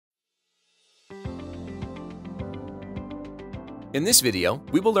In this video,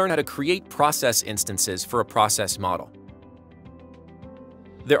 we will learn how to create process instances for a process model.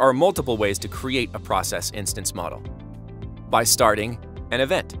 There are multiple ways to create a process instance model. By starting an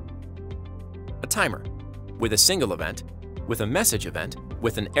event, a timer, with a single event, with a message event,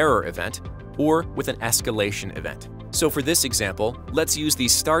 with an error event, or with an escalation event. So for this example, let's use the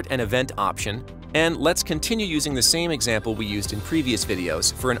Start an Event option, and let's continue using the same example we used in previous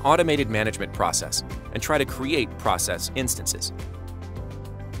videos for an automated management process, and try to create process instances.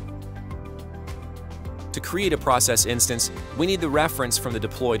 To create a process instance, we need the reference from the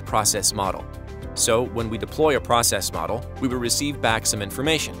deployed process model. So when we deploy a process model, we will receive back some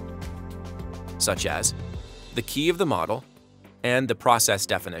information, such as the key of the model and the process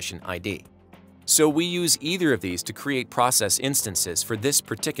definition ID. So we use either of these to create process instances for this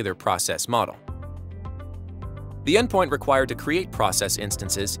particular process model. The endpoint required to create process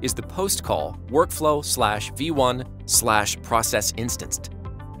instances is the post call workflow/v1/process-instanced.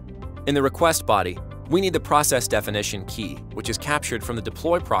 In the request body, we need the process definition key, which is captured from the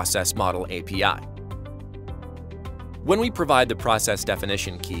deploy process model API. When we provide the process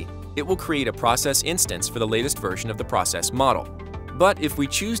definition key, it will create a process instance for the latest version of the process model. But if we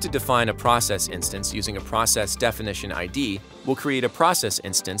choose to define a process instance using a process definition ID, we'll create a process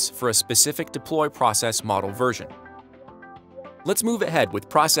instance for a specific deploy process model version. Let's move ahead with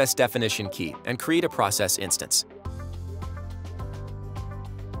process definition key and create a process instance.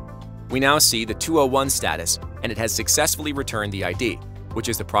 We now see the 201 status, and it has successfully returned the ID, which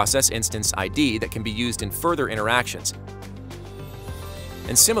is the process instance ID that can be used in further interactions.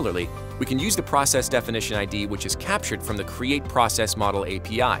 And similarly, we can use the process definition ID which is captured from the Create Process Model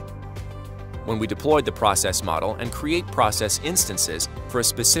API when we deployed the process model and create process instances for a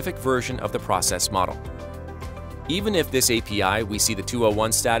specific version of the process model. Even if this API we see the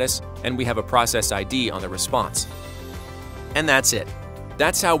 201 status and we have a process ID on the response. And that's it.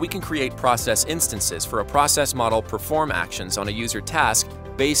 That's how we can create process instances for a process model perform actions on a user task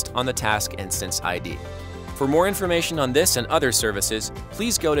based on the task instance ID. For more information on this and other services,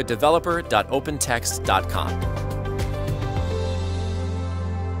 please go to developer.opentext.com.